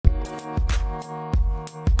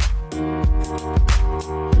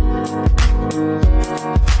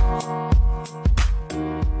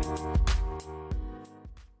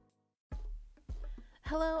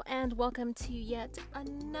welcome to yet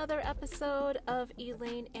another episode of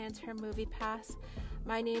Elaine and her Movie Pass.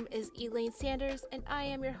 My name is Elaine Sanders, and I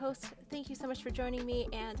am your host. Thank you so much for joining me,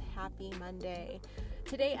 and happy Monday.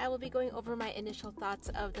 Today, I will be going over my initial thoughts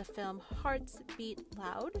of the film Hearts Beat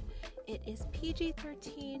Loud. It is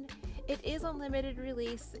PG-13. It is on limited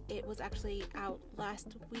release. It was actually out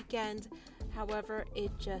last weekend. However, it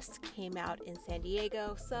just came out in San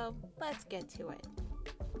Diego, so let's get to it.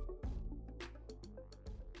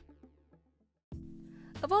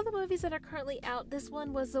 Of all the movies that are currently out, this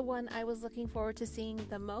one was the one I was looking forward to seeing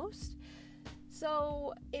the most.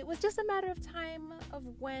 So it was just a matter of time of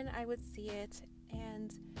when I would see it.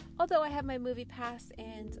 And although I have my movie pass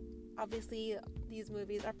and obviously these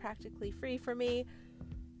movies are practically free for me,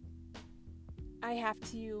 I have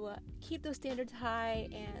to keep those standards high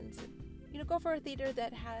and, go for a theater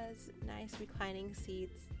that has nice reclining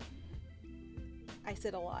seats. I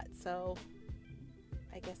sit a lot, so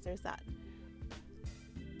I guess there's that.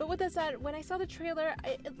 But with that said, when I saw the trailer,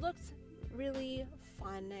 it looked really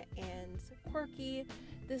fun and quirky.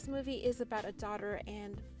 This movie is about a daughter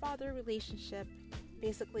and father relationship.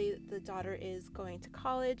 Basically, the daughter is going to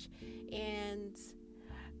college, and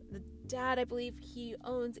the dad, I believe, he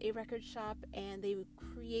owns a record shop, and they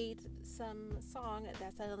create some song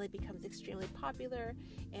that suddenly becomes extremely popular,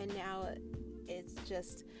 and now it's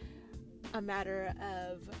just a matter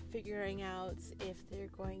of figuring out if they're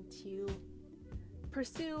going to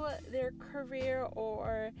pursue their career,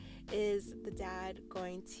 or is the dad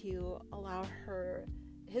going to allow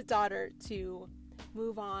his daughter to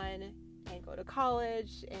move on and go to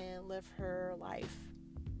college and live her life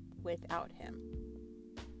without him.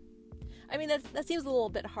 I mean, that seems a little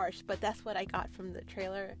bit harsh, but that's what I got from the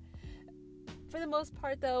trailer. For the most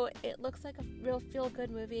part, though, it looks like a real feel-good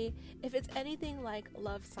movie. If it's anything like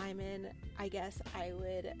Love, Simon, I guess I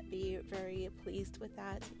would be very pleased with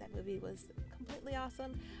that. That movie was completely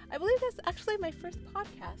awesome. I believe that's actually my first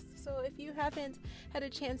podcast, so if you haven't had a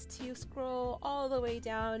chance to scroll all the way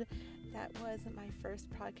down, that was my first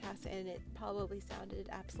podcast, and it probably sounded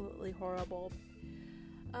absolutely horrible.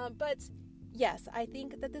 But yes, I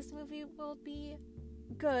think that this movie will be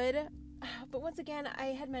good. But once again,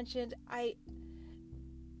 I had mentioned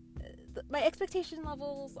my expectation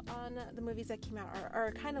levels on the movies that came out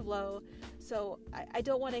are kind of low, so I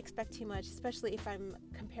don't want to expect too much, especially if I'm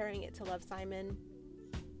comparing it to Love, Simon,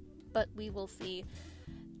 but we will see.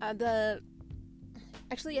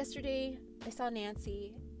 Actually yesterday I saw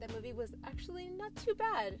Nancy. That movie was actually not too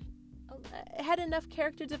bad. It had enough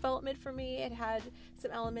character development for me. It had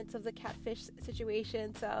some elements of the catfish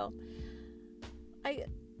situation, so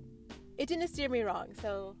it didn't steer me wrong,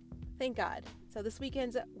 so thank God. So this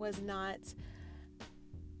weekend was not,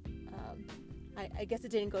 I guess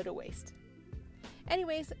it didn't go to waste.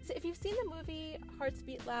 Anyways, so if you've seen the movie Hearts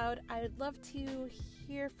Beat Loud, I would love to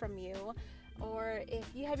hear from you, or if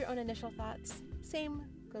you have your own initial thoughts, same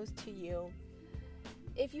goes to you.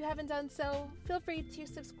 If you haven't done so, feel free to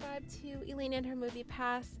subscribe to Elaine and her Movie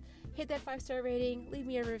Pass, hit that 5-star rating, leave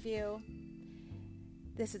me a review.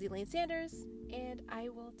 This is Elaine Sanders, and I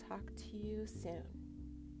will talk to you soon.